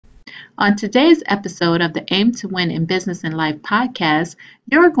On today's episode of the Aim to Win in Business and Life podcast,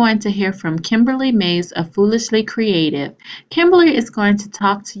 you're going to hear from Kimberly Mays of Foolishly Creative. Kimberly is going to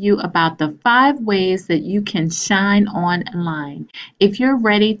talk to you about the 5 ways that you can shine online. If you're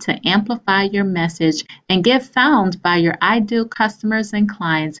ready to amplify your message and get found by your ideal customers and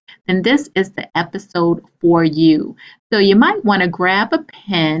clients, then this is the episode for you. So you might want to grab a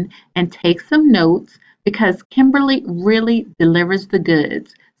pen and take some notes because Kimberly really delivers the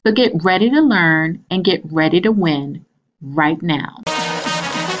goods. So get ready to learn and get ready to win right now.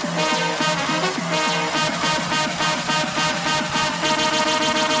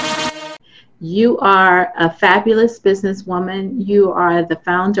 You are a fabulous businesswoman. You are the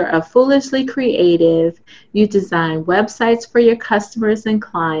founder of Foolishly Creative. You design websites for your customers and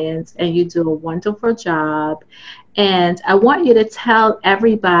clients, and you do a wonderful job. And I want you to tell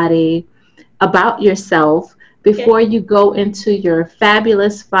everybody about yourself before you go into your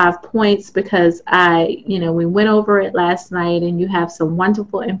fabulous 5 points, because we went over it last night and you have some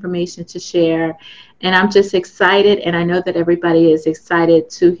wonderful information to share. And I'm just excited, and I know that everybody is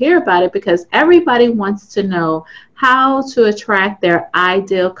excited to hear about it because everybody wants to know how to attract their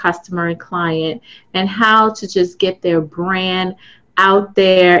ideal customer and client and how to just get their brand out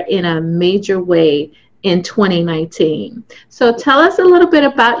there in a major way in 2019. So tell us a little bit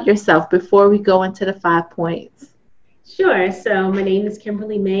about yourself before we go into the 5 points. Sure. So my name is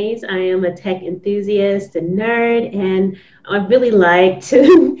Kimberly Mays. I am a tech enthusiast, a nerd, and I really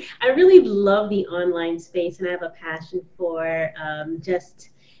I really love the online space, and I have a passion for just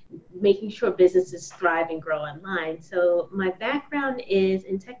making sure businesses thrive and grow online. So my background is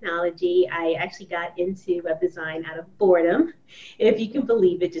in technology. I actually got into web design out of boredom, if you can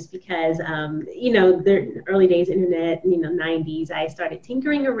believe it, just because, the early days internet, 90s, I started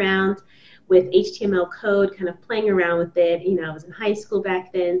tinkering around with HTML code, kind of playing around with it. I was in high school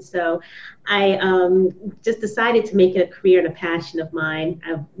back then, so I just decided to make it a career and a passion of mine.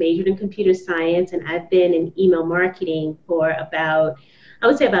 I majored in computer science, and I've been in email marketing for about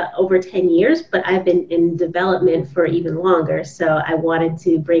over 10 years, but I've been in development for even longer. So I wanted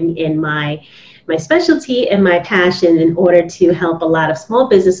to bring in my specialty and my passion in order to help a lot of small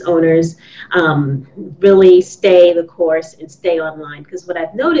business owners really stay the course and stay online. Because what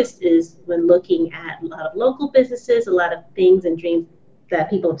I've noticed is when looking at a lot of local businesses, a lot of things and dreams that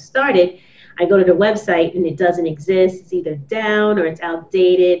people have started, I go to their website and it doesn't exist. It's either down or it's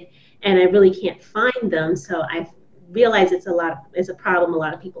outdated, and I really can't find them. So I've realized it's a problem a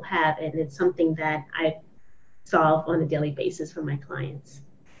lot of people have, and it's something that I solve on a daily basis for my clients.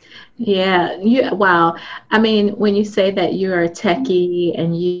 Yeah, wow. I mean, when you say that you're a techie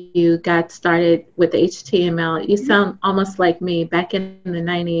and you got started with HTML, you sound almost like me back in the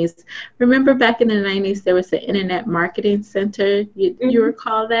 90s. Remember back in the 90s, there was the Internet Marketing Center. You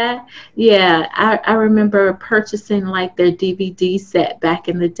recall that? Yeah, I remember purchasing like their DVD set back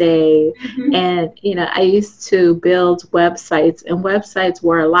in the day. And, I used to build websites, and websites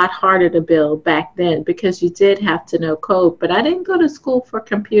were a lot harder to build back then because you did have to know code. But I didn't go to school for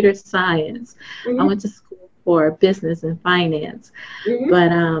computer science. I went to school for business and finance.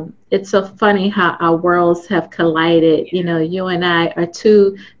 But it's so funny how our worlds have collided. You and I are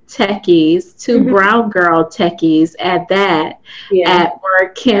two techies, two brown girl techies at that, at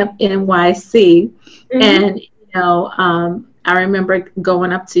WordCamp NYC. And, I remember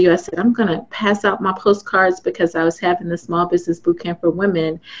going up to you. I said, I'm going to pass out my postcards because I was having the small business boot camp for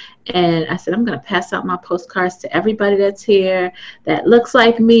women. And I said, I'm going to pass out my postcards to everybody that's here that looks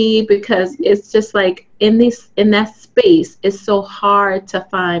like me, because it's just like in that space, it's so hard to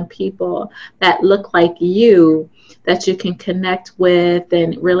find people that look like you that you can connect with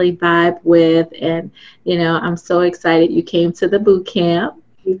and really vibe with. And, I'm so excited you came to the boot camp.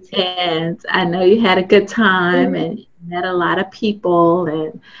 And I know you had a good time and met a lot of people,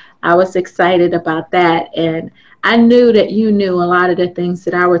 and I was excited about that. And I knew that you knew a lot of the things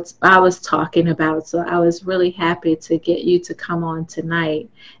that I was talking about. So I was really happy to get you to come on tonight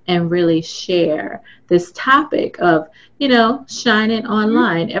and really share this topic of, shining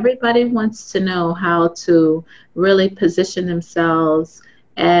online. Everybody wants to know how to really position themselves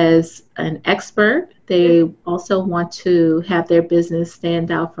as an expert. They also want to have their business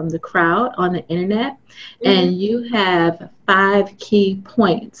stand out from the crowd on the internet. And you have 5 key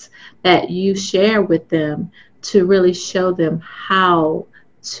points that you share with them to really show them how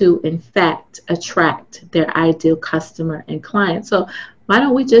to, in fact, attract their ideal customer and client. So why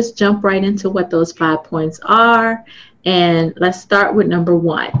don't we just jump right into what those 5 points are? And let's start with number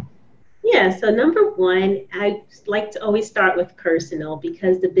 1. Yeah, so number 1, I like to always start with personal,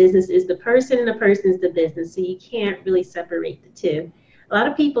 because the business is the person and the person is the business. So you can't really separate the two. a lot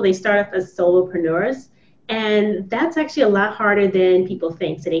of people, they start off as solopreneurs. And that's actually a lot harder than people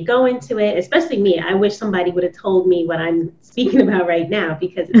think. So they go into it, especially me. I wish somebody would have told me what I'm speaking about right now,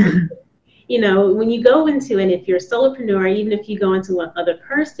 because it's, when you go into it, if you're a solopreneur, even if you go into one other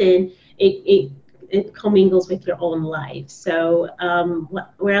person, it commingles with your own life. So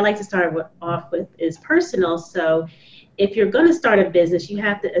where I like to start off with is personal. So if you're going to start a business, you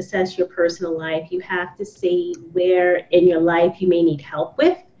have to assess your personal life. You have to see where in your life you may need help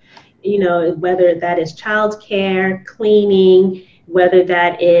with, whether that is childcare, cleaning, whether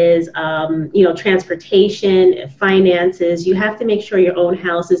that is, transportation, finances. You have to make sure your own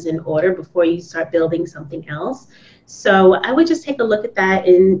house is in order before you start building something else. So I would just take a look at that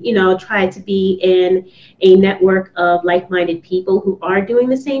and, try to be in a network of like-minded people who are doing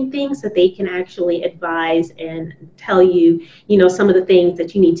the same thing, so they can actually advise and tell you, some of the things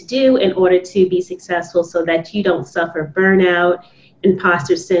that you need to do in order to be successful, so that you don't suffer burnout,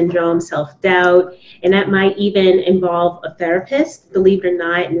 imposter syndrome, self-doubt. And that might even involve a therapist, believe it or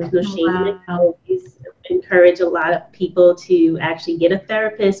not, and there's no shame in it. I Wow. always encourage a lot of people to actually get a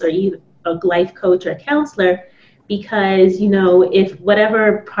therapist or even a life coach or a counselor, because if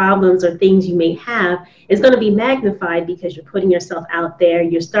whatever problems or things you may have is going to be magnified because you're putting yourself out there,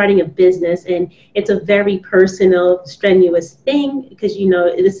 you're starting a business, and it's a very personal, strenuous thing, because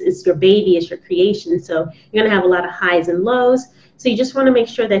this is your baby, it's your creation, so you're going to have a lot of highs and lows. So you just want to make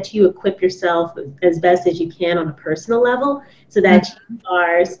sure that you equip yourself as best as you can on a personal level, so that you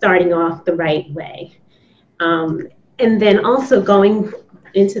are starting off the right way. And then also going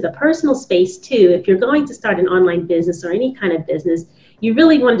into the personal space too, if you're going to start an online business or any kind of business, you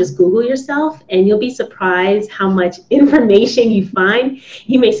really want to just Google yourself, and you'll be surprised how much information you find.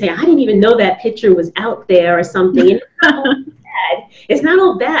 You may say, I didn't even know that picture was out there or something. And it's not all bad. It's not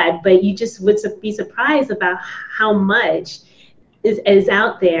all bad, but you just would be surprised about how much is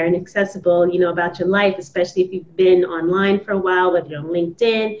out there and accessible, about your life, especially if you've been online for a while, whether you're on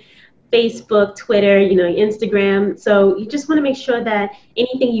LinkedIn, Facebook, Twitter, Instagram. So you just want to make sure that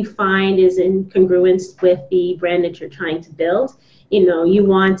anything you find is in congruence with the brand that you're trying to build. You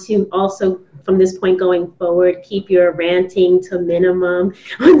want to also, from this point going forward, keep your ranting to a minimum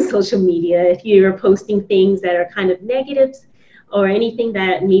on social media. If you're posting things that are kind of negatives or anything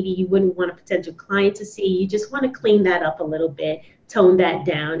that maybe you wouldn't want a potential client to see, you just want to clean that up a little bit, tone that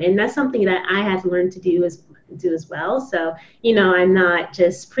down. And that's something that I had to learn to do as well. So, I'm not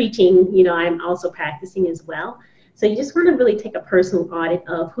just preaching, I'm also practicing as well. So you just want to really take a personal audit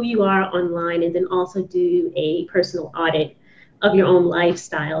of who you are online, and then also do a personal audit of your own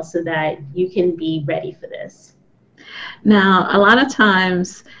lifestyle, so that you can be ready for this. Now, a lot of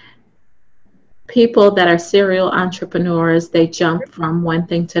times, people that are serial entrepreneurs, they jump from one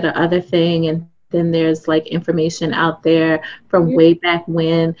thing to the other thing, and then there's like information out there from way back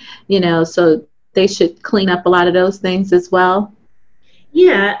when, so they should clean up a lot of those things as well.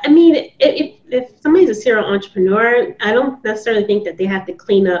 Yeah, I mean, if somebody's a serial entrepreneur, I don't necessarily think that they have to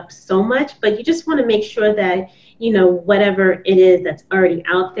clean up so much, but you just want to make sure that, whatever it is that's already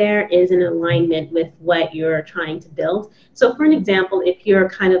out there is in alignment with what you're trying to build. So for an example, if you're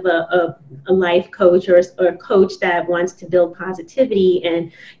kind of a life coach, or a coach that wants to build positivity,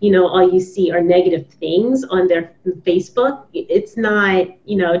 and, all you see are negative things on their Facebook, it's not,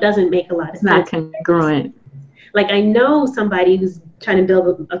 it doesn't make a lot of It's not sense. congruent. Like, I know somebody who's trying to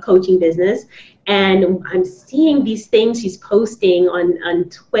build a coaching business, and I'm seeing these things she's posting on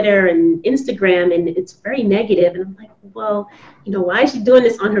Twitter and Instagram, and it's very negative. And I'm like, well, why is she doing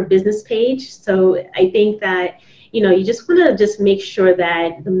this on her business page? So I think that, you just want to just make sure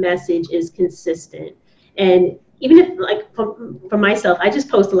that the message is consistent. And even if, like, for myself, I just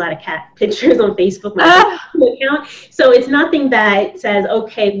post a lot of cat pictures on Facebook, my account. So it's nothing that says,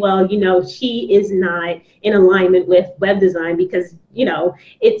 okay, well, she is not in alignment with web design, because,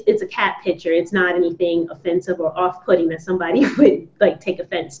 it's a cat picture. It's not anything offensive or off-putting that somebody would like take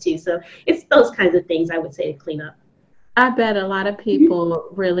offense to. So it's those kinds of things I would say to clean up. I bet a lot of people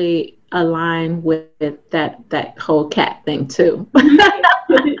really align with that whole cat thing too.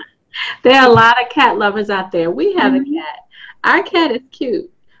 There are a lot of cat lovers out there. We have a Mhm. cat. Our cat is cute,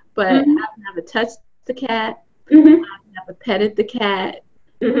 but Mhm. I've never touched the cat. Mhm. I've never petted the cat.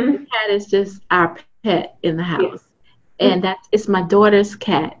 The Mhm. cat is just our pet in the Yeah. house. And it's my daughter's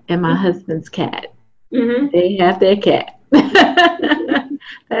cat and my husband's cat. Mhm. They have their cat.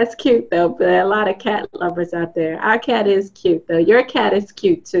 That's cute though. But there are a lot of cat lovers out there. Our cat is cute though. Your cat is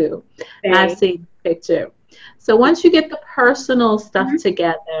cute too. I've Thanks. seen the picture. So once you get the personal stuff Mhm.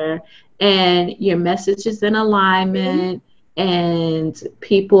 together and your message is in Mhm. alignment, and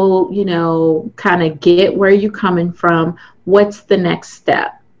people, kind of get where you're coming from, what's the next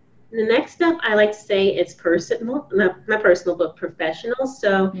step? The next step I like to say is personal, not personal, but professional.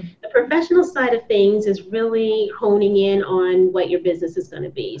 So the professional side of things is really honing in on what your business is going to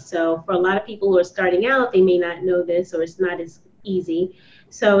be. So for a lot of people who are starting out, they may not know this or it's not as easy.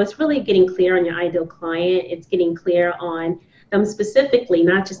 So it's really getting clear on your ideal client. It's getting clear on them specifically,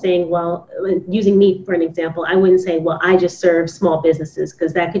 not just saying, well, using me for an example, I wouldn't say, well, I just serve small businesses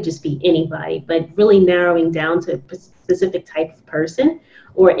because that could just be anybody, but really narrowing down to a specific type of person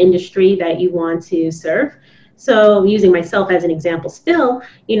or industry that you want to serve. So using myself as an example still,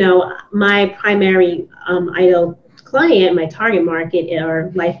 my primary ideal client, my target market are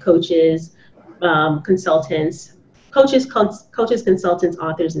life coaches, consultants, coaches, consultants,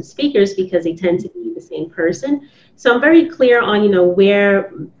 authors, and speakers because they tend to be the same person. So I'm very clear on,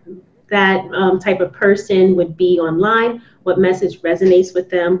 where that type of person would be online, what message resonates with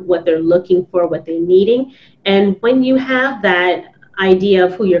them, what they're looking for, what they're needing. And when you have that idea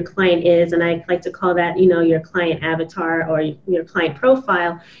of who your client is, and I like to call that, your client avatar or your client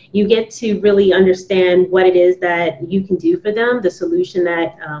profile, you get to really understand what it is that you can do for them, the solution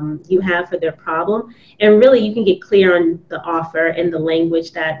that you have for their problem, and really you can get clear on the offer and the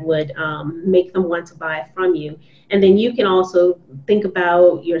language that would make them want to buy from you. And then you can also think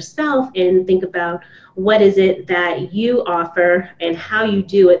about yourself and think about what is it that you offer and how you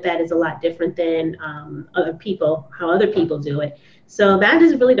do it that is a lot different than how other people do it. So that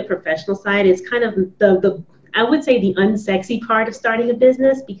is really the professional side. It's kind of the I would say the unsexy part of starting a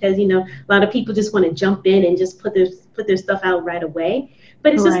business because a lot of people just want to jump in and just put their stuff out right away.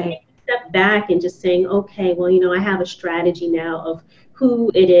 But it's just taking Right. a step back and just saying, okay, well, I have a strategy now of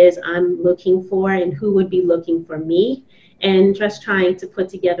who it is I'm looking for and who would be looking for me, and just trying to put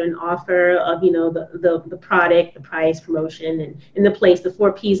together an offer of the product, the price, promotion, and the place, the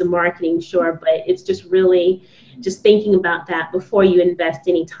 4 P's of marketing, sure, but it's just really just thinking about that before you invest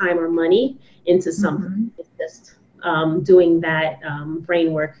any time or money into something. Mhm. It's just doing that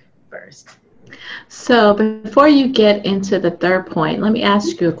brain work first. So before you get into the third point, let me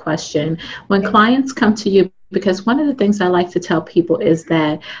ask you a question. When Okay. clients come to you, because one of the things I like to tell people is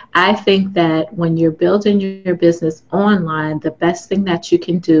that I think that when you're building your business online, the best thing that you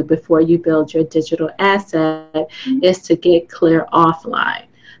can do before you build your digital asset is to get clear offline.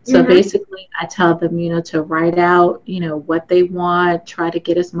 So Mm-hmm. basically, I tell them, to write out, what they want, try to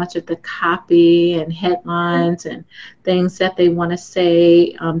get as much of the copy and headlines and things that they want to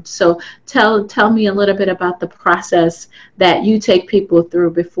say. So tell me a little bit about the process that you take people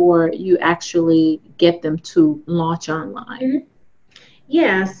through before you actually get them to launch online. Mm-hmm.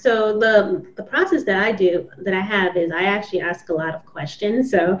 Yeah, so the process that I have is I actually ask a lot of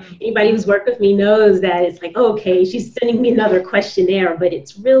questions. So anybody who's worked with me knows that it's like, oh, okay, she's sending me another questionnaire, but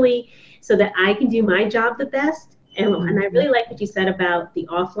it's really so that I can do my job the best. And I Mhm, really like what you said about the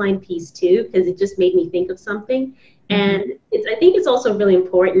offline piece too, because it just made me think of something. And mhm. I think it's also really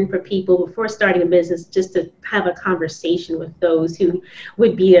important for people before starting a business just to have a conversation with those who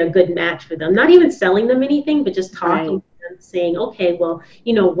would be a good match for them. Not even selling them anything, but just talking Right, to them, saying, okay, well,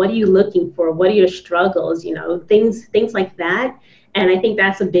 what are you looking for? What are your struggles? Things like that. And I think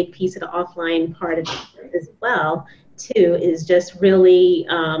that's a big piece of the offline part of it as well, too, is just really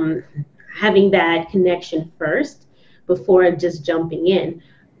having that connection first before just jumping in.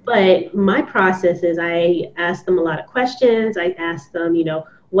 But my process is I ask them a lot of questions. I ask them,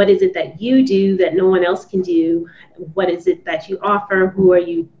 what is it that you do that no one else can do? What is it that you offer? Who are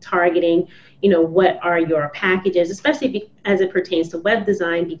you targeting? What are your packages, especially as it pertains to web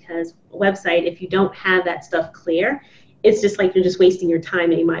design, because a website, if you don't have that stuff clear, it's just like you're just wasting your time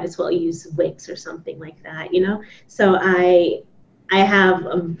and you might as well use Wix or something like that. So I have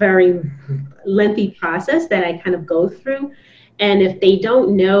a very lengthy process that I kind of go through. And if they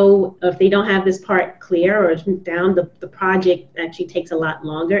don't know, if they don't have this part clear or down, the project actually takes a lot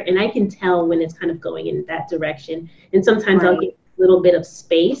longer. And I can tell when it's kind of going in that direction. And sometimes I'll get right, a little bit of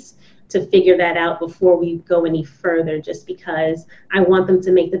space to figure that out before we go any further, just because I want them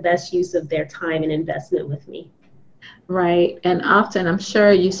to make the best use of their time and investment with me. right. And often I'm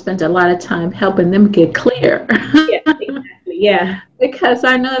sure you spend a lot of time helping them get clear. Yeah, exactly. Yeah. Because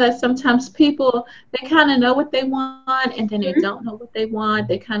I know that sometimes people, they kind of know what they want and then they don't know what they want.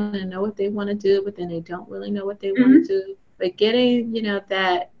 They kind of know what they want to do, but then they don't really know what they want to Hmm. do. But getting,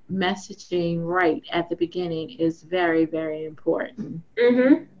 that messaging right at the beginning is very, very important.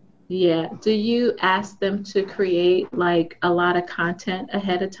 Hmm. Yeah. Do you ask them to create like a lot of content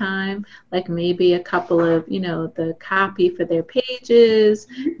ahead of time? Like maybe a couple of, the copy for their pages,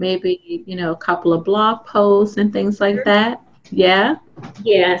 maybe, a couple of blog posts and things like that? Yeah.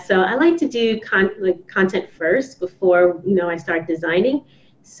 Yeah, so I like to do content first before I start designing.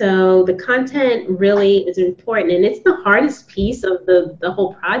 So the content really is important, and it's the hardest piece of the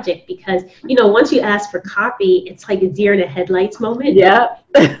whole project because once you ask for copy, it's like a deer in the headlights moment. Yeah.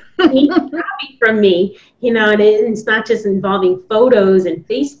 You need copy from me, and it's not just involving photos and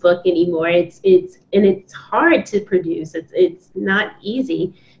Facebook anymore. It's hard to produce. It's not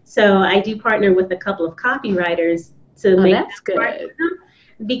easy. So I do partner with a couple of copywriters to Oh, make that's that part good. for them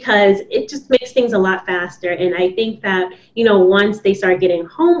because it just makes things a lot faster. And I think that, once they start getting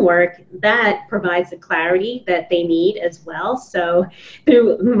homework, that provides the clarity that they need as well. So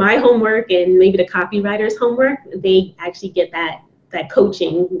through my homework and maybe the copywriter's homework, they actually get that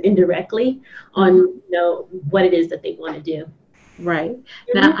coaching indirectly on Mhm. what it is that they want to do. Right.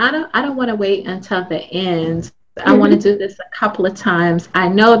 Now, Hmm. I don't want to wait until the end. I want to do Hmm. this a couple of times. I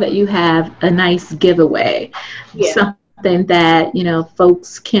know that you have a nice giveaway, Yeah. something that,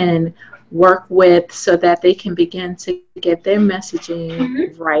 folks can work with so that they can begin to get their messaging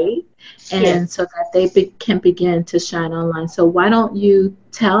Hmm. right and Yeah. so that they can begin to shine online. So why don't you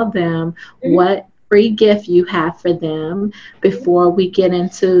tell them Hmm. what free gift you have for them before we get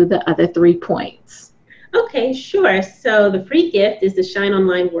into the other 3 points? Okay, sure. So the free gift is the Shine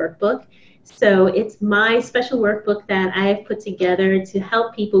Online workbook. So it's my special workbook that I've put together to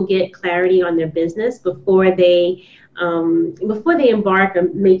help people get clarity on their business before they embark or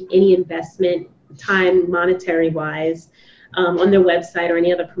make any investment, time monetary wise, on their website or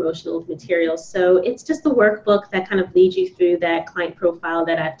any other promotional materials. So it's just the workbook that kind of leads you through that client profile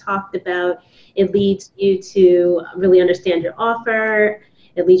that I've talked about. It leads you to really understand your offer.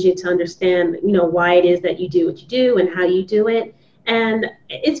 It leads you to understand, why it is that you do what you do and how you do it. And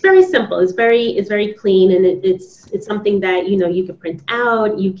it's very simple. It's very clean, and it's something that you can print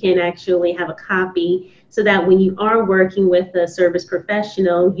out. You can actually have a copy so that when you are working with a service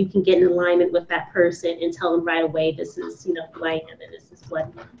professional, you can get in alignment with that person and tell them right away, this is who I am and this is what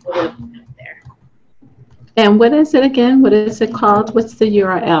we're looking at there. And what is it again? What is it called? What's the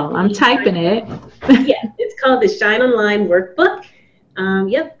URL? I'm The typing it. Yeah, it's called the Shine Online Workbook.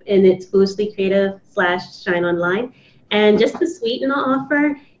 Yep, and it's Foolishly Creative / Shine Online. And just to sweeten the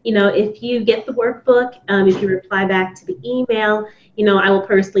offer, if you get the workbook, if you reply back to the email, I will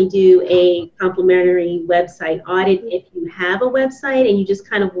personally do a complimentary website audit if you have a website and you just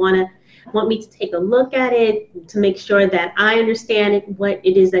kind of want me to take a look at it to make sure that I understand what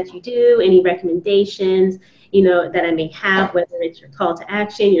it is that you do, any recommendations, that I may have, whether it's your call to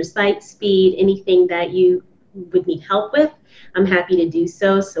action, your site speed, anything that you would need help with, I'm happy to do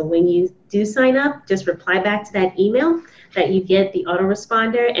so. So when you do sign up, just reply back to that email that you get the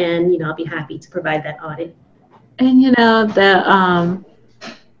autoresponder, and I'll be happy to provide that audit. And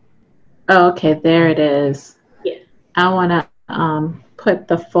oh, okay, there it is. Yeah. I want to put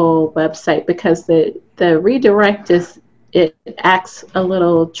the full website because the redirect it acts a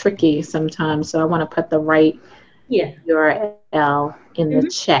little tricky sometimes. So I want to put the right Yeah. URL in the Hmm.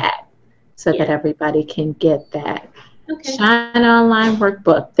 chat so that Yeah. everybody can get that. Okay. Shine Online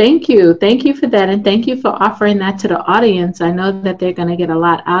Workbook. Thank you. Thank you for that. And thank you for offering that to the audience. I know that they're going to get a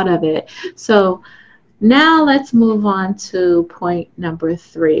lot out of it. So now let's move on to point number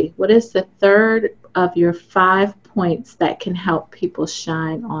 3. What is the third of your 5 points that can help people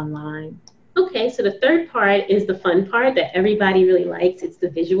shine online? Okay, so the third part is the fun part that everybody really likes. It's the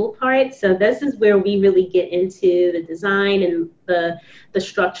visual part. So this is where we really get into the design and the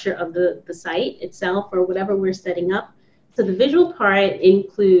structure of the site itself or whatever we're setting up. So the visual part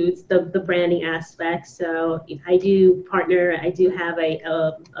includes the branding aspect. So I do have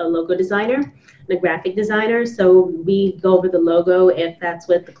a logo designer and a graphic designer. So we go over the logo if that's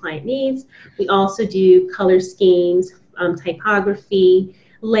what the client needs. We also do color schemes, typography,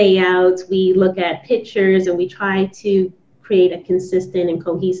 layouts, we look at pictures, and we try to create a consistent and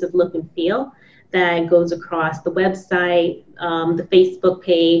cohesive look and feel that goes across the website, the Facebook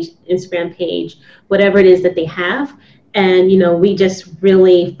page, Instagram page, whatever it is that they have. And we just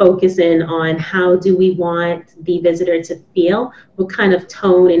really focus in on how do we want the visitor to feel, what kind of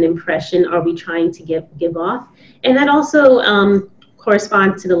tone and impression are we trying to give off, and that also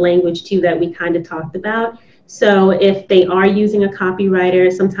corresponds to the language too that we kind of talked about. So if they are using a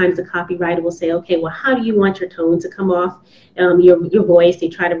copywriter, sometimes the copywriter will say, okay, well, how do you want your tone to come off, your voice? They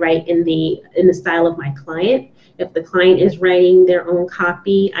try to write in the style of my client. If the client is writing their own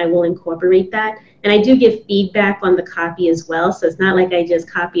copy, I will incorporate that. And I do give feedback on the copy as well. So it's not like I just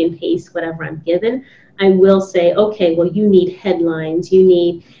copy and paste whatever I'm given. I will say, okay, well, you need headlines. You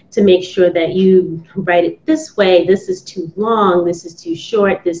need to make sure that you write it this way. This is too long. This is too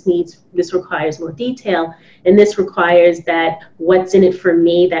short. This requires more detail. And this requires that what's in it for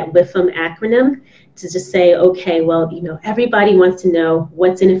me, that WIFM acronym, to just say, okay, well, everybody wants to know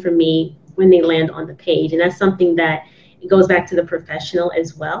what's in it for me when they land on the page. And that's something that it goes back to the professional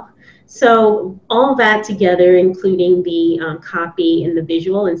as well. So all that together, including the copy and the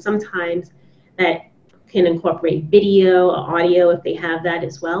visual, and sometimes that can incorporate video or audio if they have that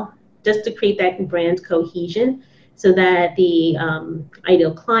as well, just to create that brand cohesion so that the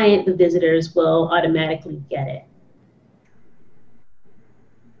ideal client, the visitors, will automatically get it.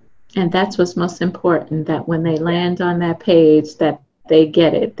 And that's what's most important, that when they land on that page, that they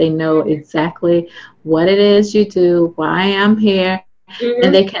get it. They know exactly what it is you do, why I'm here,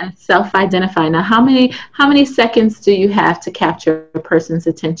 and they can self-identify. Now, how many seconds do you have to capture a person's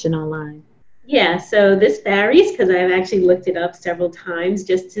attention online? Yeah, so this varies because I've actually looked it up several times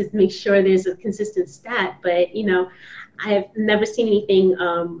just to make sure there's a consistent stat. But I've never seen anything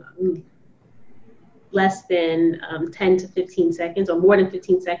less than 10 to 15 seconds or more than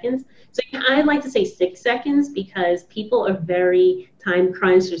 15 seconds. So I like to say 6 seconds because people are very time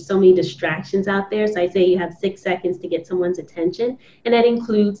crunched. There's so many distractions out there. So I say you have 6 seconds to get someone's attention. And that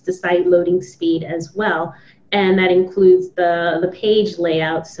includes the site loading speed as well. And that includes the page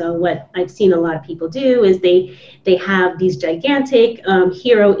layout. So what I've seen a lot of people do is they have these gigantic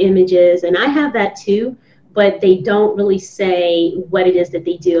hero images, and I have that too, but they don't really say what it is that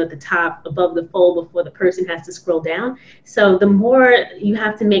they do at the top above the fold before the person has to scroll down. So the more you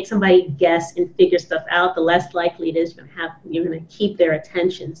have to make somebody guess and figure stuff out, the less likely it is you're going to keep their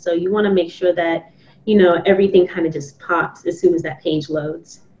attention. So you want to make sure that everything kind of just pops as soon as that page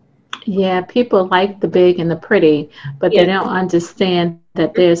loads. Yeah, people like the big and the pretty, but they don't understand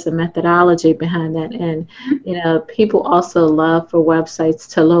that there's a methodology behind that. And, people also love for websites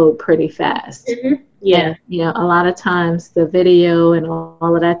to load pretty fast. Mm-hmm. Yeah. And, a lot of times the video and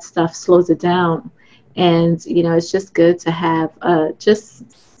all of that stuff slows it down. And, it's just good to have a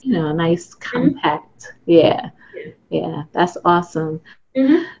nice compact. Yeah. Yeah, that's awesome.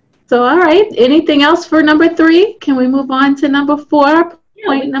 Mm-hmm. So, all right. Anything else for number 3? Can we move on to number 4?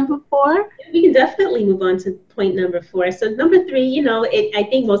 Point number 4? We can definitely move on to point number 4. So number 3, I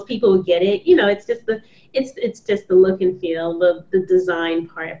think most people will get it. It's just the look and feel, the design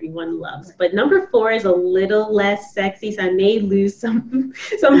part everyone loves. But number 4 is a little less sexy, so I may lose some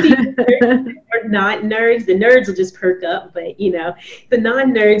people are not nerds. The nerds will just perk up, but the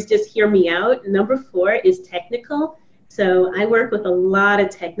non-nerds, just hear me out. Number 4 is technical. So I work with a lot of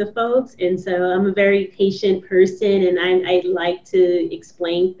technophobes, and so I'm a very patient person, and I like to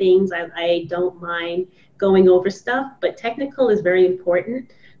explain things. I don't mind going over stuff, but technical is very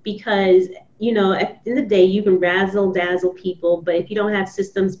important because, at the end of the day, you can razzle dazzle people, but if you don't have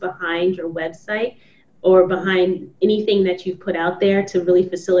systems behind your website or behind anything that you put out there to really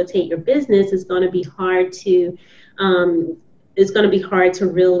facilitate your business, it's going to be hard to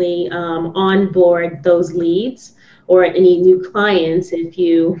really onboard those leads or any new clients if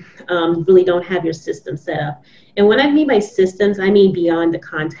you really don't have your system set up. And what I mean by systems, I mean beyond the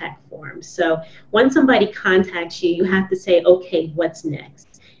contact form. So once somebody contacts you, you have to say, okay, what's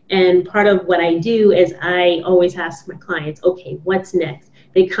next? And part of what I do is I always ask my clients, okay, what's next?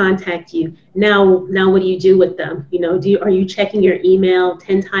 They contact you. Now what do you do with them? Are you checking your email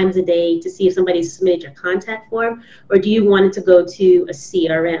 10 times a day to see if somebody's submitted your contact form? Or do you want it to go to a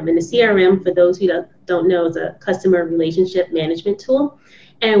CRM? And the CRM, for those who don't know, is a customer relationship management tool.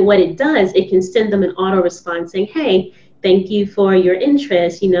 And what it does, it can send them an auto response saying, hey, thank you for your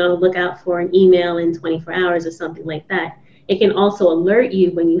interest. Look out for an email in 24 hours or something like that. It can also alert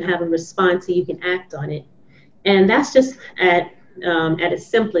you when you have a response so you can act on it. And that's just at its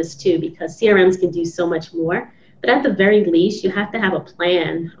simplest too, because CRMs can do so much more. But at the very least, you have to have a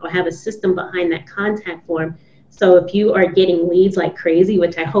plan or have a system behind that contact form. So if you are getting leads like crazy,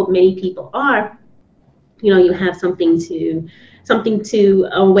 which I hope many people are, you have a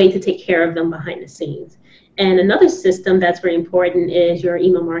way to take care of them behind the scenes. And another system that's very important is your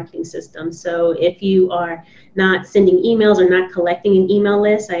email marketing system. So if you are not sending emails or not collecting an email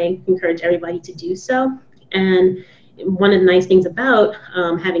list, I encourage everybody to do so. And one of the nice things about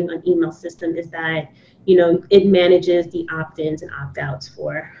having an email system is that, it manages the opt-ins and opt-outs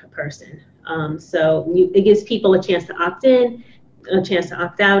for a person. So it gives people a chance to opt in, a chance to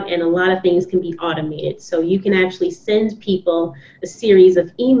opt out, and a lot of things can be automated. So you can actually send people a series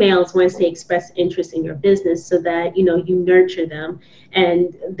of emails once they express interest in your business, so that you nurture them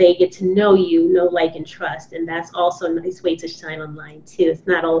and they get to know you, know, like, and trust. And that's also a nice way to shine online too. It's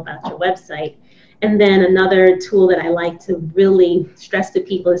not all about your website. And then another tool that I like to really stress to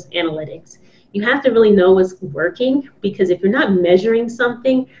people is analytics. You have to really know what's working, because if you're not measuring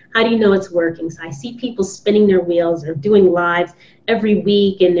something, how do you know it's working? So I see people spinning their wheels or doing lives every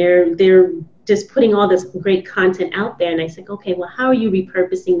week, and they're just putting all this great content out there. And I think, okay, well, how are you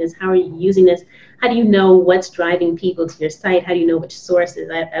repurposing this? How are you using this? How do you know what's driving people to your site? How do you know which sources?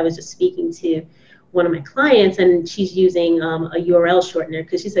 I was just speaking to one of my clients, and she's using a URL shortener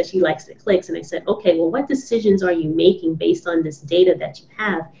because she said she likes the clicks. And I said, okay, well, what decisions are you making based on this data that you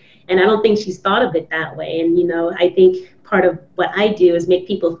have? And I don't think she's thought of it that way. And, I think part of what I do is make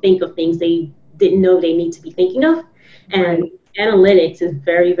people think of things they didn't know they need to be thinking of. And Right. analytics is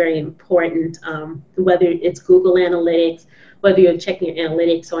very, very important, whether it's Google Analytics, whether you're checking your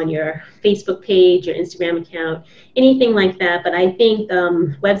analytics on your Facebook page, your Instagram account, anything like that. But I think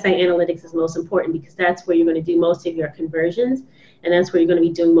website analytics is most important, because that's where you're going to do most of your conversions, and that's where you're going to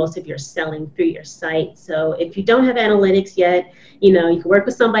be doing most of your selling through your site. So if you don't have analytics yet, you can work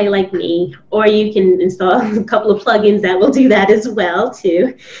with somebody like me, or you can install a couple of plugins that will do that as well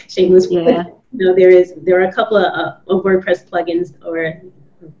too. Shameless. Yeah. There are a couple of WordPress plugins,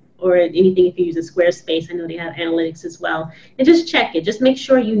 or anything if you use a Squarespace. I know they have analytics as well. And just check it. Just make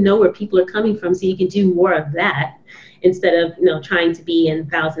sure you know where people are coming from, so you can do more of that instead of trying to be in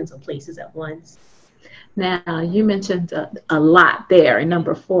thousands of places at once. Now, you mentioned a lot there in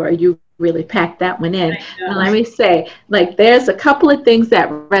number 4. You really packed that one in. And let me say, like, there's a couple of things that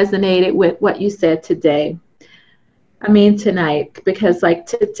resonated with what you said today. I mean, tonight, because like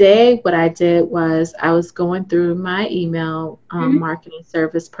today, what I did was I was going through my email marketing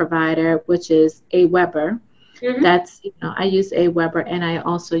service provider, which is Aweber. Mm-hmm. That's, I use Aweber, and I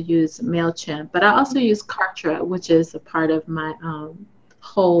also use MailChimp, but I also use Kartra, which is a part of my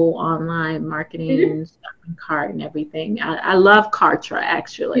whole online Mm-hmm. marketing shopping cart and everything. I love Kartra,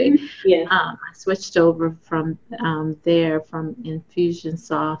 actually. Mm-hmm. Yeah. I switched over from there from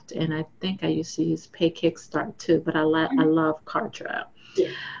Infusionsoft, and I think I used to use Pay Kickstart too, but I love Kartra. Yeah.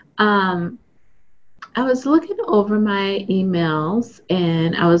 Um, I was looking over my emails,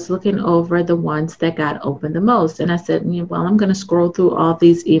 and I was looking over the ones that got opened the most. And I said, well, I'm going to scroll through all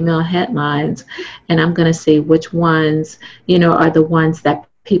these email headlines, and I'm going to see which ones, are the ones that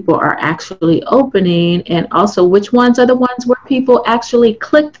people are actually opening, and also which ones are the ones where people actually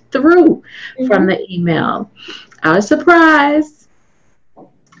clicked through from Mm-hmm. the email. I was surprised.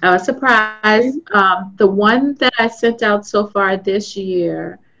 I was surprised. The one that I sent out so far this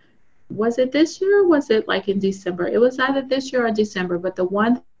year, was it this year or was it like in December? It was either this year or December, but the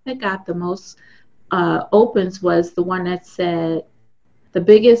one that got the most opens was the one that said the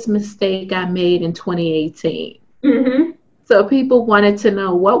biggest mistake I made in 2018. Mm-hmm. So people wanted to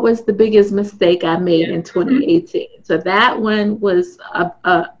know what was the biggest mistake I made Yeah. in Mm-hmm. 2018. So that one was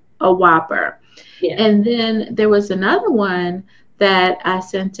a whopper. Yeah. And then there was another one that I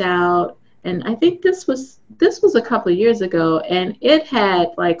sent out, and I think this was a couple of years ago, and it had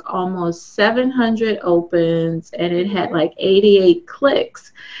like almost 700 opens, and it had like 88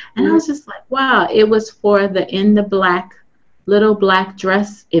 clicks. And I was just like, wow, it was for the In the Black Little Black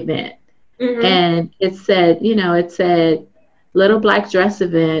Dress event. Mm-hmm. And it said little black dress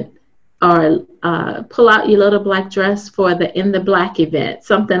event, or pull out your little black dress for the In the Black event,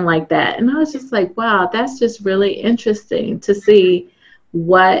 something like that. And I was just like, wow, that's just really interesting to see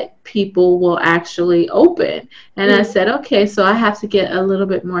what people will actually open. And I Mm-hmm. said, okay, so I have to get a little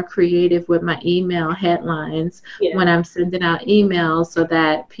bit more creative with my email headlines Yeah. when I'm sending out emails, so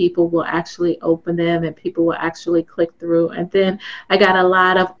that people will actually open them and people will actually click through. And then I got a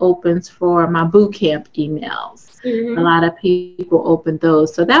lot of opens for my boot camp emails. A Mm-hmm. lot of people opened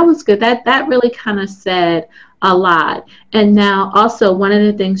those. So that was good. That really kind of said a lot. And now also one of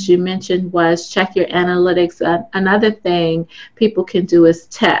the things you mentioned was check your analytics. Another thing people can do is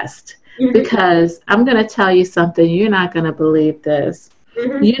test. Mm-hmm. Because I'm going to tell you something, you're not going to believe this.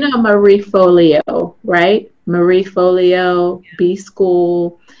 Mm-hmm. You know Marie Folio, right? Marie Folio, B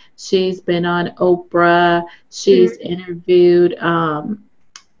School. She's been on Oprah. She's Mm-hmm. interviewed,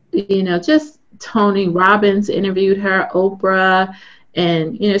 just Tony Robbins interviewed her, Oprah,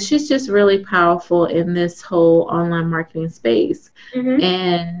 and she's just really powerful in this whole online marketing space. Mm-hmm.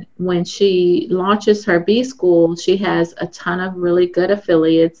 And when she launches her B School, she has a ton of really good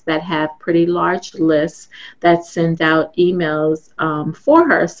affiliates that have pretty large lists that send out emails for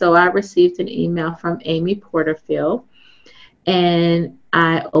her. So I received an email from Amy Porterfield, And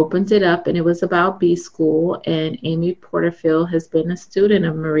I opened it up, and it was about B School. And Amy Porterfield has been a student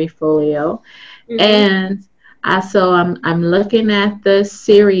of Marie Folio. Mm-hmm. And I'm looking at the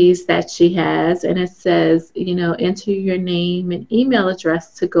series that she has, and it says, enter your name and email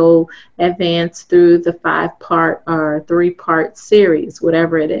address to go advance through the 5-part or 3-part series,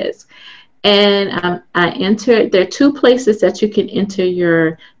 whatever it is. And I entered. There are 2 places that you can enter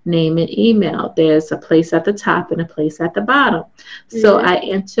your name and email. There's a place at the top and a place at the bottom. So Mm-hmm. I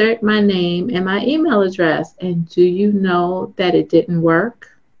entered my name and my email address, and do you know that it didn't work?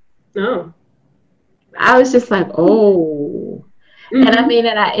 Oh. I was just like, oh. And I Mm-hmm. mean,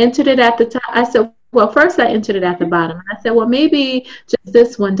 and I entered it at the top. I said, well, first I entered it at the bottom. And I said, well, maybe just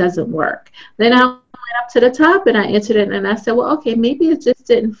this one doesn't work. Then I went up to the top and I entered it, and I said, well, okay, maybe it just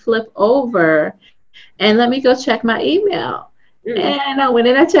didn't flip over. And let me go check my email. Mm-hmm. And I went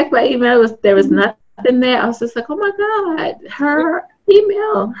in, I checked my email. There was nothing there. I was just like, oh my God, her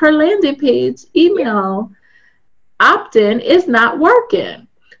email, her landing page Yeah. email opt in is not working.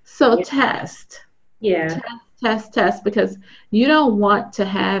 So Yeah. Yeah. test, because you don't want to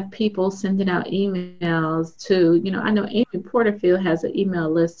have people sending out emails to, I know Amy Porterfield has an email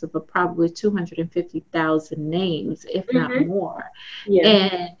list of probably 250,000 names, if not Mm-hmm. more. Yeah.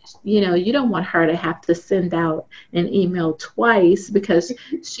 And, you don't want her to have to send out an email twice because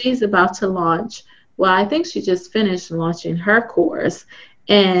she's about to launch. Well, I think she just finished launching her course.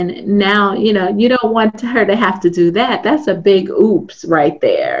 And now, you don't want her to have to do that. That's a big oops right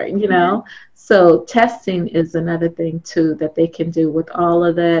there. Mm-hmm. So testing is another thing too that they can do with all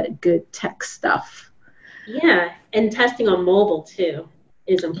of the good tech stuff. Yeah. And testing on mobile too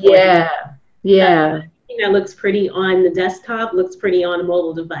is important. Yeah, yeah, Everything that looks pretty on the desktop looks pretty on a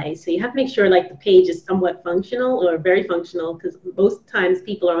mobile device. So you have to make sure like the page is somewhat functional or very functional because most times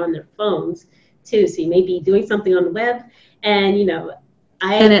people are on their phones too. So you may be doing something on the web and and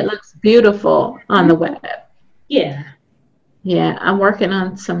I it looks beautiful on the web. yeah. Yeah, I'm working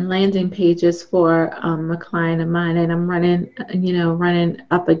on some landing pages for a client of mine, and I'm running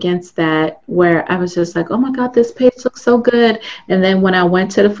up against that where I was just like, oh my God, this page looks so good. And then when I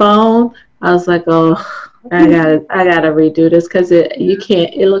went to the phone, I was like, oh, I gotta redo this because you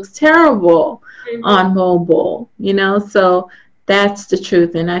can't. It looks terrible Mhm. on mobile. So that's the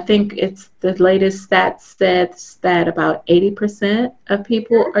truth. And I think it's the latest stats says that about 80% of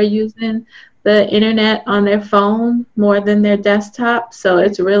people are using the internet on their phone more than their desktop. So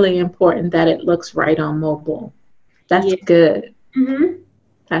it's really important that it looks right on mobile. That's Yeah. good. Hmm.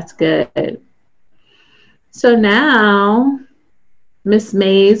 That's good. So now, Miss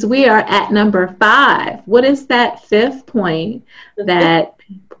Mays, we are at number 5. What is that 5th point The fifth, that,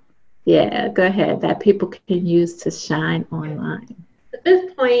 yeah, go ahead, that people can use to shine online? the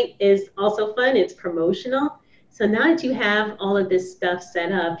fifth point is also fun. It's promotional. So now that you have all of this stuff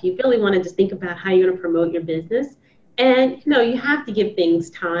set up, you really want to just think about how you're going to promote your business. And you have to give things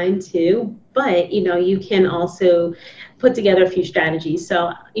time too, but you can also put together a few strategies.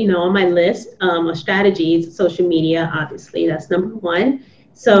 So on my list of strategies, social media, obviously that's number one.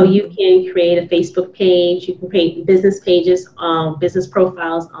 So you Mhm. can create a Facebook page, you can create business pages, business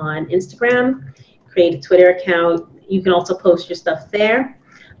profiles on Instagram, create a Twitter account. You can also post your stuff there.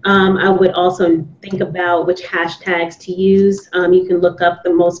 I would also think about which hashtags to use. You can look up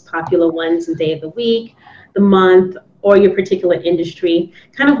the most popular ones, the day of the week, the month, or your particular industry.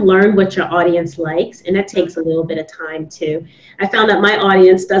 Kind of learn what your audience likes, and that takes a little bit of time too. I found that my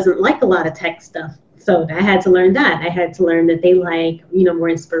audience doesn't like a lot of tech stuff. So I had to learn that. I had to learn that they like, more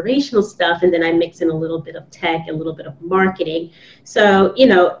inspirational stuff, and then I mix in a little bit of tech, a little bit of marketing. So,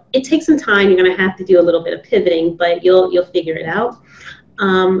 it takes some time. You're going to have to do a little bit of pivoting, but you'll figure it out.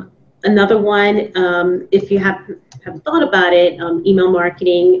 Um, Another one, if you have thought about it, email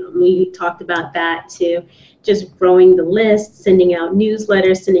marketing, we talked about that too. Just growing the list, sending out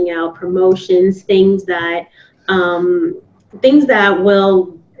newsletters, sending out promotions, um, things that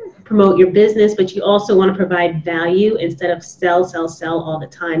will promote your business, but you also want to provide value instead of sell, sell, sell all the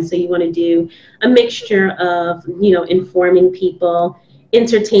time. So you want to do a mixture of, informing people,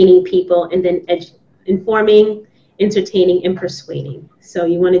 entertaining people, and then informing, entertaining, and persuading. So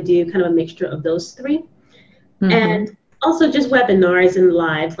you want to do kind of a mixture of those three. And Mhm. also just webinars and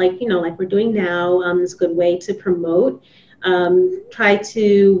lives, like we're doing now. It's a good way to promote. Try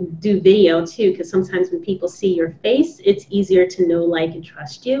to do video too, because sometimes when people see your face, it's easier to know, like, and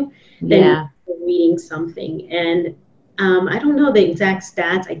trust you than Yeah. reading something. And I don't know the exact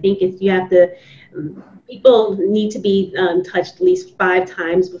stats. I think if you have to people need to be touched at least 5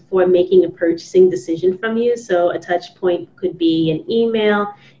 times before making a purchasing decision from you. So a touch point could be an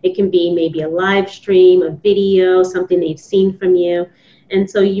email, it can be maybe a live stream, a video, something they've seen from you. And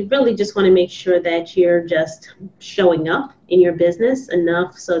so you really just want to make sure that you're just showing up in your business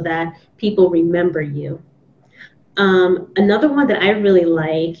enough so that people remember you. Another one that I really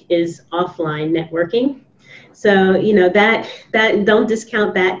like is offline networking. So, that don't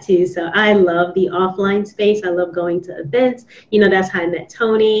discount that too. So I love the offline space. I love going to events. That's how I met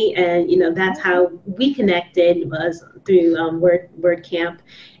Tony, and that's how we connected was through WordCamp.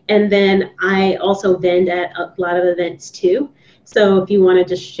 And then I also vend at a lot of events too. So if you want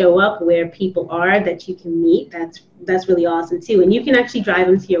to just show up where people are that you can meet, that's really awesome too. And you can actually drive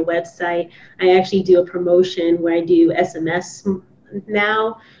them to your website. I actually do a promotion where I do SMS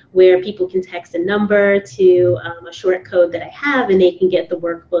now, where people can text a number to a short code that I have, and they can get the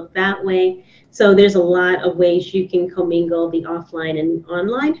workbook that way. So there's a lot of ways you can commingle the offline and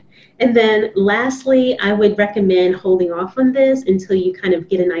online. And then lastly, I would recommend holding off on this until you kind of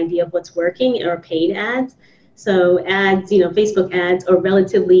get an idea of what's working, or paid ads. So ads, Facebook ads are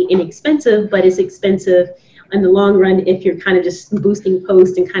relatively inexpensive, but it's expensive in the long run if you're kind of just boosting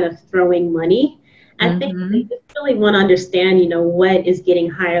posts and kind of throwing money. I think they Mm-hmm. just really want to understand, what is getting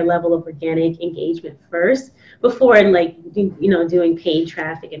higher level of organic engagement first before like, doing paid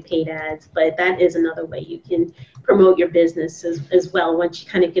traffic and paid ads. But that is another way you can promote your business as well once you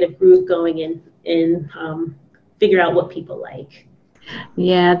kind of get a groove going and figure out what people like.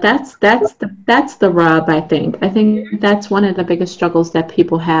 Yeah, that's the rub, I think. I think that's one of the biggest struggles that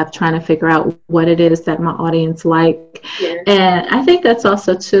people have trying to figure out what it is that my audience like. Yeah. And I think that's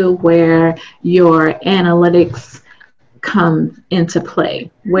also too where your analytics come into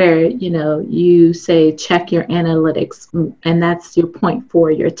play, where you say check your analytics, and that's your point for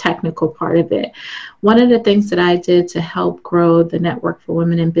your technical part of it. One of the things that I did to help grow the Network for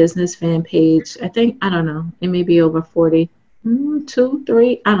Women in Business fan page, I don't know, it may be over 40, two,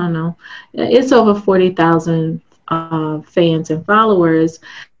 three, I don't know. It's over 40,000 fans and followers.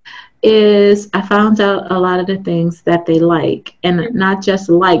 Is I found out a lot of the things that they like, and not just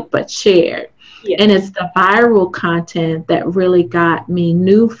like, but shared. Yeah. And it's the viral content that really got me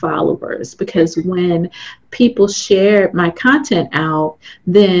new followers, because when people shared my content out,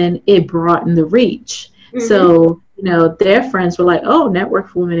 then it broadened the reach. Mm-hmm. So, their friends were like, oh, Network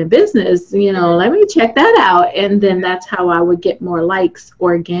for Women in Business, let me check that out. And then that's how I would get more likes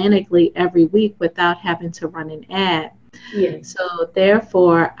organically every week without having to run an ad. Yes. So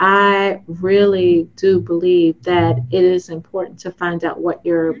therefore, I really do believe that it is important to find out what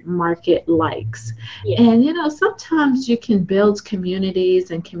your market likes. Yeah. And, sometimes you can build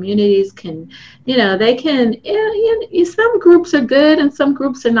communities, and communities can, they can, some groups are good and some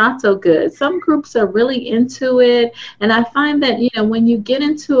groups are not so good. Some groups are really into it. And I find that, when you get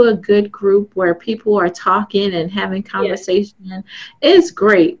into a good group where people are talking and having Yeah. conversation, it's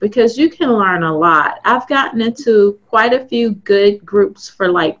great because you can learn a lot. I've gotten into quite a few good groups for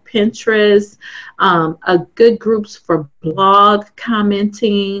like Pinterest, a good groups for blog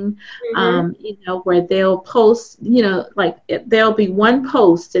commenting, Mm-hmm. where they'll post, like there'll be one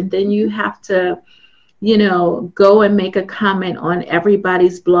post and then you have to, go and make a comment on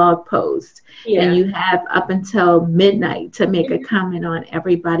everybody's blog post. And Yeah. you have up until midnight to make a comment on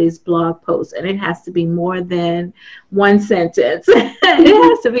everybody's blog post. And it has to be more than one sentence. It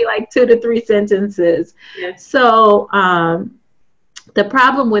has to be like 2 to 3 sentences. Yeah. So, the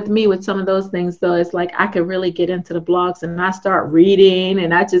problem with me with some of those things though is like I could really get into the blogs and I start reading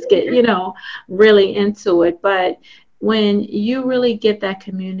and I just get, really into it. But when you really get that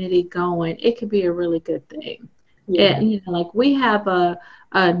community going, it could be a really good thing. Yeah. And like we have a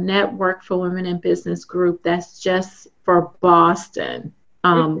Network for Women in Business group that's just for Boston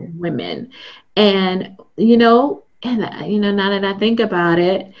women. And now that I think about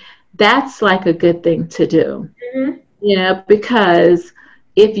it, that's like a good thing to do. Mm-hmm. Yeah, because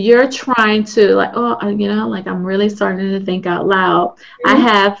if you're trying to like, oh, like I'm really starting to think out loud. I Mm-hmm.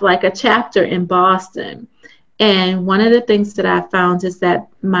 have like a chapter in Boston. And one of the things that I found is that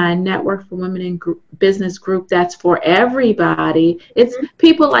my Network for Women in Business group, that's for everybody. It's Mm-hmm.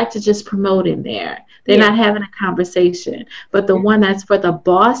 people like to just promote in there. They're Yeah. not having a conversation. But the one that's for the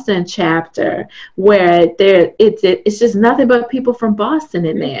Boston chapter, where it's just nothing but people from Boston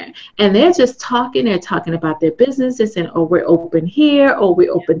in Mm-hmm. there, and they're just talking. They're talking about their businesses and oh, we're open here, or we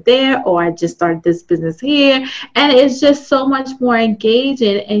open there, or I just started this business here, and it's just so much more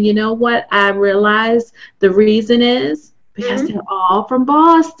engaging. And you know what? I realized the reason is because Mm-hmm. they're all from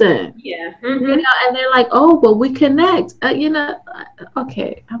Boston. Yeah. Mm-hmm. And they're like, oh, well, we connect.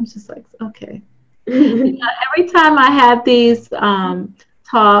 Okay, I'm just like, okay. Every time I have these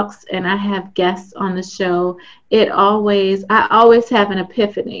talks and I have guests on the show, I always have an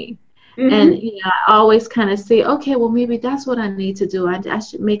epiphany. And Hmm. I always kind of see, okay, well, maybe that's what I need to do. I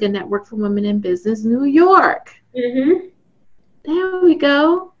should make a network for women in business, New York. Hmm. There we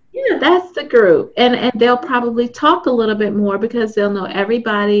go. Yeah. That's the group. And they'll probably talk a little bit more because they'll know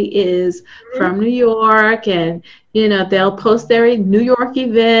everybody is from Hmm. New York, and they'll post their New York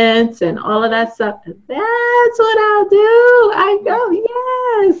events and all of that stuff. That's what I'll do. I go,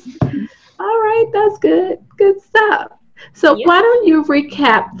 yes. All right, that's good. Good stuff. So Yeah. why don't you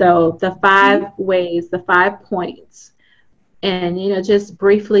recap though the Mhm. 5 ways, the 5 points, and just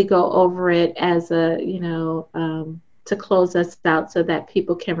briefly go over it as to close us out so that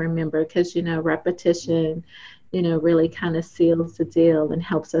people can remember, because repetition really kind of seals the deal and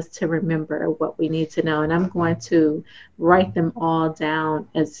helps us to remember what we need to know. And I'm going to write them all down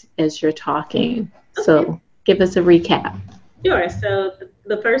as you're talking, Okay. so give us a recap. Sure. So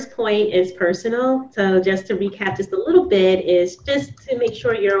the first point is personal. So just to recap just a little bit is just to make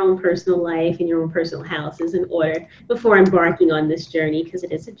sure your own personal life and your own personal house is in order before embarking on this journey, because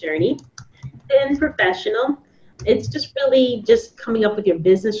it is a journey. And professional, it's just really just coming up with your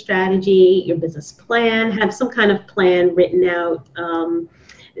business strategy, your business plan, have some kind of plan written out,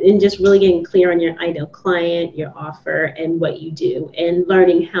 and just really getting clear on your ideal client, your offer, and what you do, and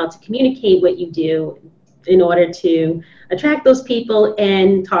learning how to communicate what you do in order to attract those people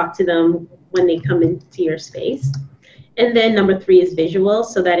and talk to them when they come into your space. And then number three is visual.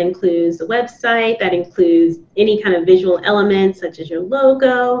 So that includes the website, that includes any kind of visual elements such as your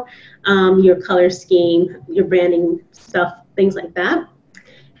logo, your color scheme, your branding stuff, things like that.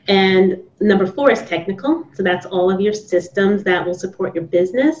 And number four is technical. So that's all of your systems that will support your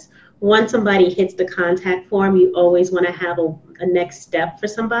business. Once somebody hits the contact form, you always want to have a next step for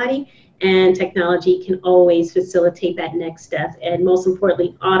somebody. And technology can always facilitate that next step. And most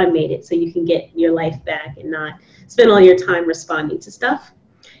importantly, automate it so you can get your life back and not spend all your time responding to stuff.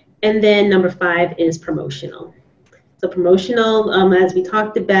 And then number five is promotional. So promotional, as we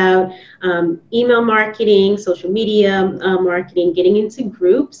talked about, email marketing, social media marketing, getting into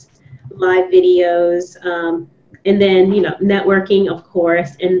groups, live videos, and then networking, of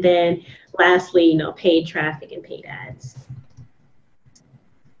course, and then lastly, paid traffic and paid ads.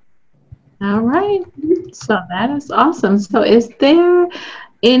 All right. So that is awesome. So is there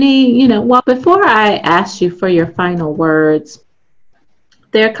any, well, before I ask you for your final words,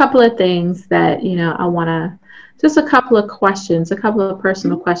 there are a couple of things that, I want to, just a couple of questions, a couple of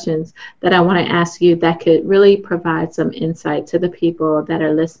personal Mhm. questions that I want to ask you that could really provide some insight to the people that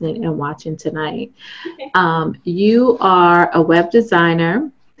are listening and watching tonight. Okay. You are a web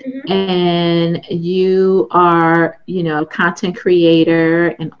designer, Hmm. and you are, content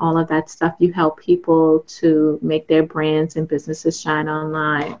creator and all of that stuff. You help people to make their brands and businesses shine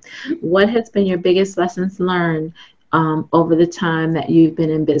online. What has been your biggest lessons learned over the time that you've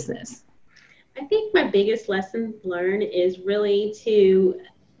been in business? I think my biggest lesson learned is really to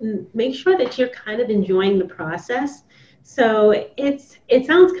make sure that you're kind of enjoying the process. So it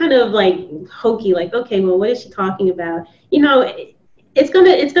sounds kind of like hokey, like, okay, well, what is she talking about? It's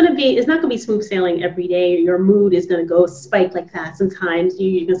not gonna be smooth sailing every day. Your mood is gonna go spike like that. Sometimes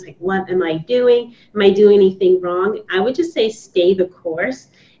you're just like, what am I doing? Am I doing anything wrong? I would just say stay the course,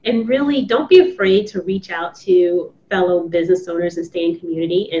 and really don't be afraid to reach out to fellow business owners and stay in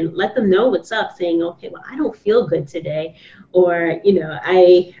community and let them know what's up, saying, okay, well, I don't feel good today, or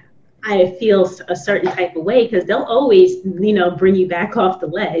I feel a certain type of way, because they'll always bring you back off the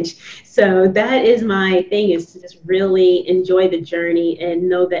ledge. So that is my thing, is to just really enjoy the journey and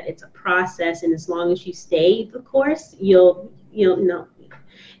know that it's a process, and as long as you stay the course, you'll know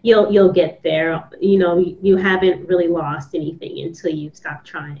you'll get there. You haven't really lost anything until you stop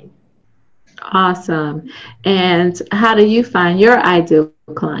trying. Awesome. And how do you find your ideal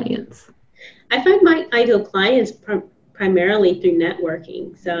clients? I find my ideal clients primarily through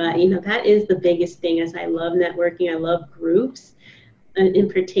networking. So, that is the biggest thing, as I love networking. I love groups. In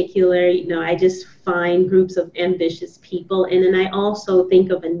particular, I just find groups of ambitious people. And then I also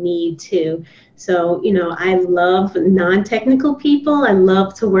think of a need too. So, I love non-technical people. I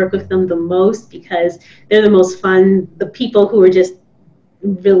love to work with them the most, because they're the most fun. The people who are just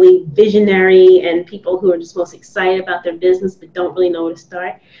really visionary, and people who are just most excited about their business but don't really know where to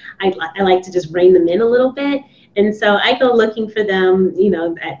start. I like to just rein them in a little bit. And so I go looking for them,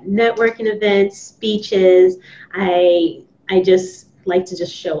 at networking events, speeches. I just like to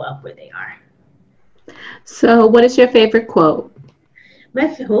just show up where they are. So, what is your favorite quote? My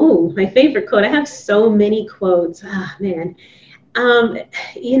favorite quote. I have so many quotes. Ah, man. Um,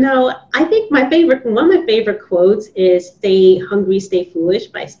 I think one of my favorite quotes is "Stay hungry, stay foolish"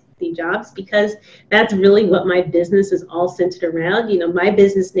 by Steve Jobs, because that's really what my business is all centered around. My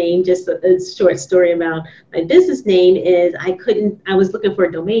business name, just a short story about my business name, is I was looking for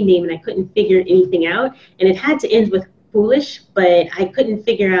a domain name and I couldn't figure anything out, and it had to end with foolish, but I couldn't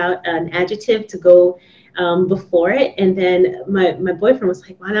figure out an adjective to go before it. And then my boyfriend was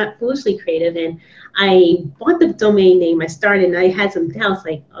like, "Why not foolishly creative?" And I bought the domain name. I started, and I had some doubts,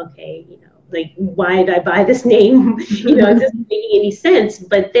 like, okay, like, why did I buy this name? It doesn't make any sense.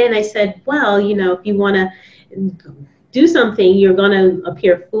 But then I said, well, if you want to do something, you're going to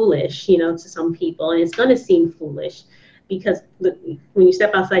appear foolish, to some people, and it's going to seem foolish because when you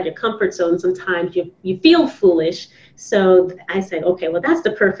step outside your comfort zone, sometimes you feel foolish. So I said, okay, well, that's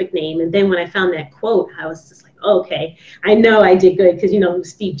the perfect name. And then when I found that quote, I was just like, okay, I know I did good because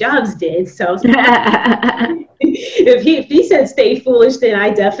Steve Jobs did. So I was like, if he said stay foolish, then I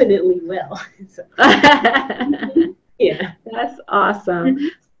definitely will. So, yeah. That's awesome.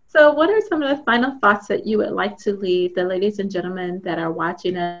 So, what are some of the final thoughts that you would like to leave the ladies and gentlemen that are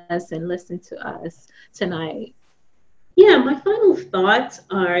watching us and listening to us tonight? Yeah, my final thoughts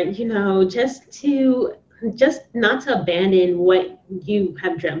are, just not to abandon what you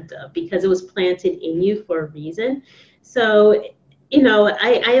have dreamt of, because it was planted in you for a reason. So,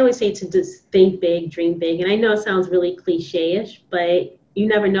 I always say to just think big, dream big. And I know it sounds really cliche-ish, but you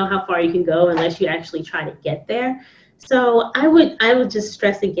never know how far you can go unless you actually try to get there. So I would just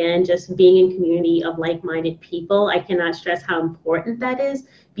stress again, just being in community of like-minded people. I cannot stress how important that is,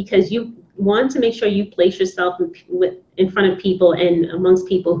 because you want to make sure you place yourself in front of people and amongst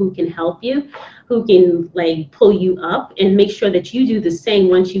people who can help you, who can like pull you up, and make sure that you do the same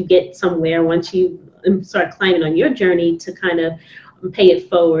once you get somewhere, once you start climbing on your journey, to kind of pay it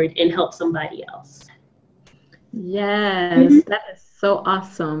forward and help somebody else. Yes, that is so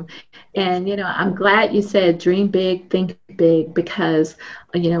awesome. Yes. And, I'm glad you said dream big, think big, because,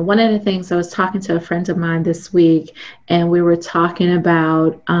 one of the things I was talking to a friend of mine this week, and we were talking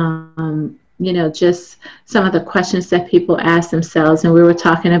about, just some of the questions that people ask themselves. And we were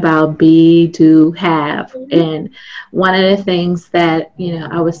talking about be, do, have. Mhm. And one of the things that,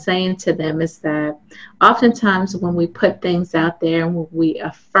 I was saying to them is that oftentimes when we put things out there and when we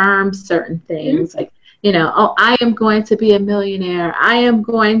affirm certain Mhm. things, like, oh, I am going to be a millionaire. I am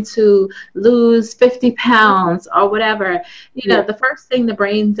going to lose 50 pounds or whatever. Yeah. The first thing the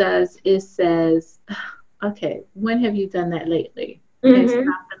brain does is says, okay, when have you done that lately? Okay, Mhm.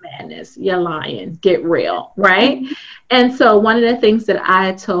 stop the madness. You're lying. Get real, right? And so one of the things that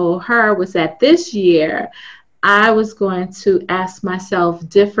I told her was that this year I was going to ask myself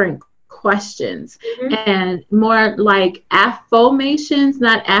different questions Mhm. and more like affirmations,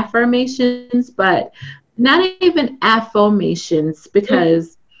 not affirmations, but not even affirmations, Mhm.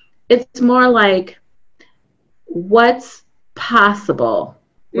 because it's more like what's possible,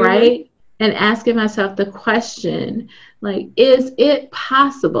 Mhm. right? And asking myself the question, like, is it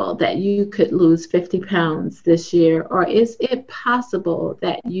possible that you could lose 50 pounds this year? Or is it possible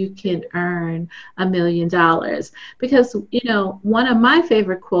that you can earn $1 million? Because, one of my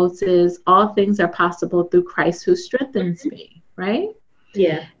favorite quotes is, all things are possible through Christ who strengthens me, right?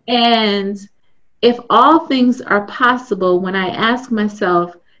 Yeah. And if all things are possible, when I ask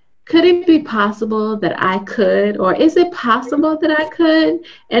myself, could it be possible that I could, or is it possible that I could?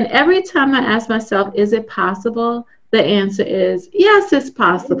 And every time I ask myself, is it possible? The answer is yes, it's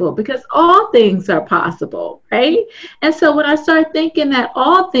possible, because all things are possible, right? And so when I start thinking that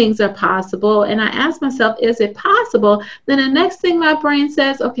all things are possible and I ask myself, is it possible? Then the next thing my brain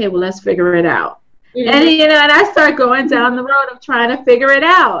says, okay, well, let's figure it out. And Mhm. and I start going down the road of trying to figure it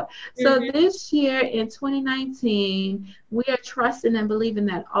out. So Mhm. this year in 2019, we are trusting and believing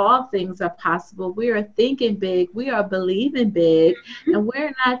that all things are possible. We are thinking big, we are believing big, and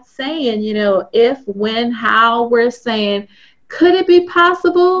we're not saying, if, when, how. We're saying, could it be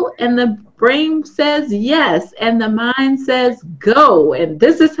possible? And the brain says yes, and the mind says go. And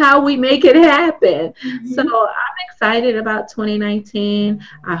this is how we make it happen. So Mhm. I'm excited about 2019.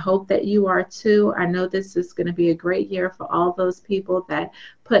 I hope that you are too. I know this is going to be a great year for all those people that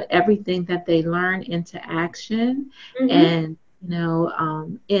put everything that they learn into action. Mhm. And,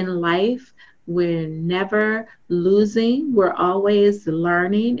 in life, we're never losing, we're always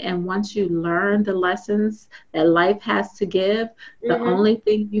learning. And once you learn the lessons that life has to give, the Mhm. only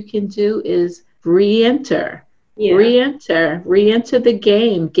thing you can do is re-enter. Yeah. Re-enter the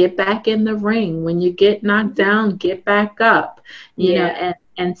game, get back in the ring. When you get knocked down, get back up, Yeah.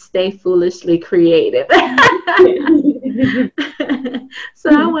 and stay foolishly creative. Yeah. So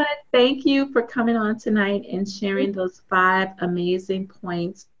I want to thank you for coming on tonight and sharing those 5 amazing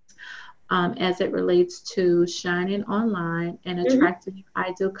points as it relates to shining online and Mhm. attracting your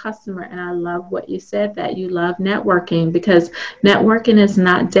ideal customer. And I love what you said, that you love networking, because networking is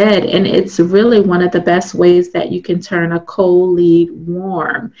not dead. And it's really one of the best ways that you can turn a cold lead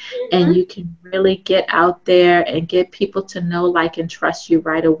warm. And Mhm. you can really get out there and get people to know, like, and trust you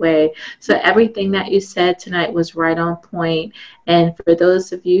right away. So everything that you said tonight was right on point. And for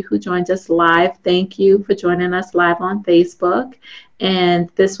those of you who joined us live, thank you for joining us live on Facebook. And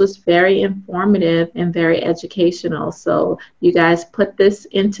this was very informative and very educational. So you guys put this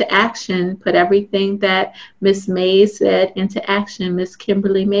into action, put everything that Miss Mays said into action. Miss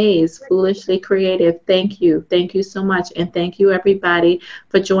Kimberly Mays, Foolishly Creative. Thank you. Thank you so much. And thank you, everybody,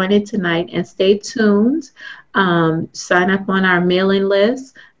 for joining tonight. And stay tuned. Sign up on our mailing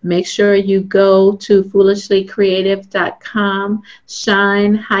list. Make sure you go to foolishlycreative.com,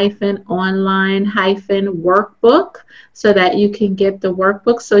 shine-online-workbook, so that you can get the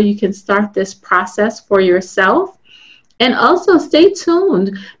workbook so you can start this process for yourself. And also stay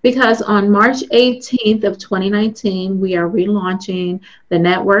tuned, because on March 18th of 2019, we are relaunching the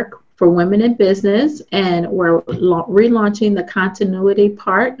network for women in business, and we're relaunching the continuity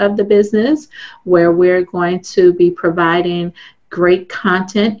part of the business, where we're going to be providing great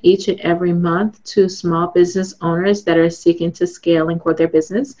content each and every month to small business owners that are seeking to scale and grow their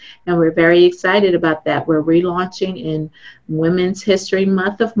business. And we're very excited about that. We're relaunching in Women's History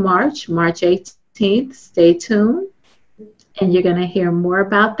Month of March, March 18th. Stay tuned. And you're going to hear more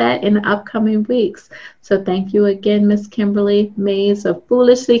about that in the upcoming weeks. So thank you again, Miss Kimberly Mays of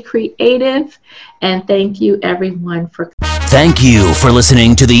Foolishly Creative. And thank you, everyone, for. Thank you for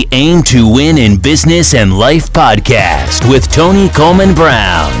listening to the Aim to Win in Business and Life podcast with Tony Coleman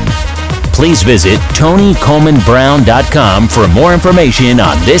Brown. Please visit TonyColemanBrown.com for more information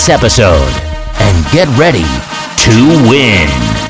on this episode. And get ready to win.